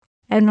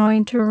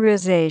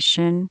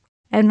anointerization,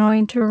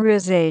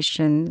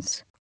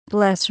 anointerizations,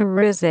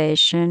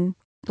 blesserization,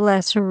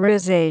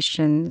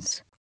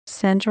 blesserizations,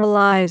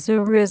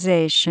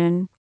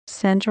 centralizerization,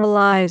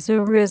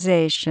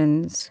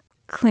 centralizerizations,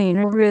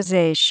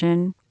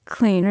 cleanerization,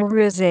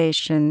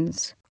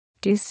 cleanerizations,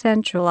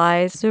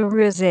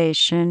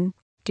 decentralizerization,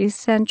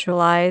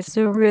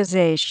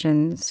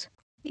 decentralizerizations,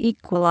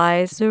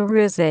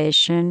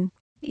 equalizerization,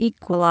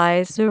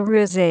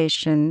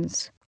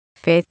 equalizerizations,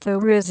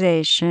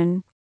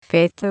 faithorization,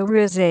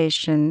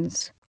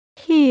 faithorizations,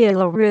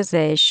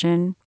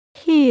 healerization,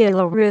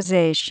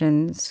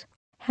 healerizations,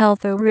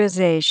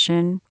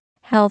 healtherization,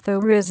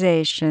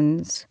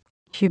 healtherizations,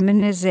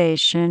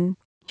 humanization,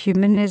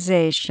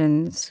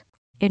 humanizations,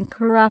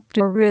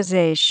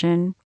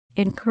 incorruptorization,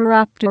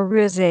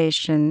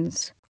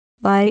 incorruptorizations,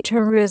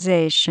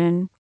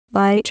 literization,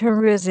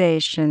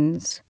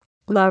 literizations,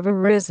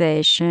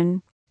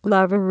 loverization,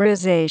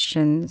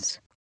 loverizations,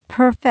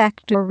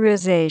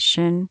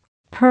 perfectorization,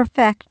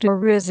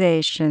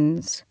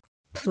 perfectorizations,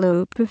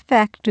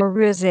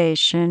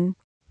 pluperfectorization,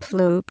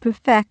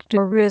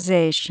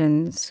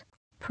 pluperfectorizations,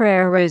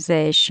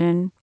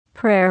 prayerization,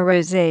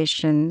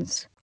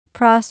 prayerizations,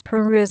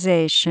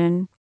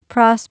 prosperization,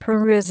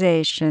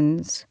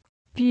 prosperizations,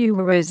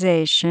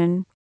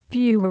 viewization,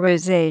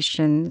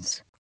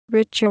 viewerizations,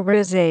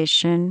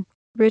 ritualization,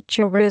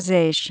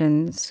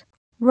 ritualizations,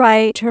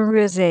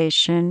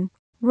 writerization,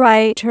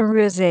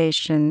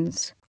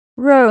 writerizations,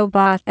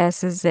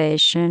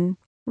 roboticization,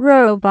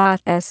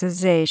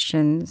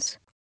 roboticizations,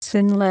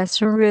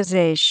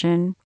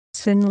 sinlesserization,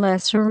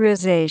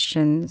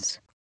 sinlesserizations,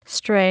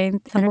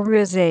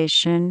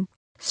 strengthenerization,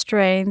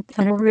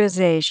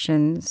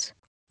 strengthenizations,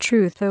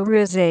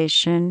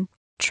 truthalization,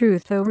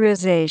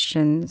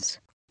 truthalizations,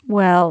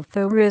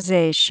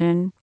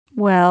 wealthization,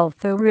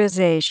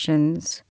 wealthorizations,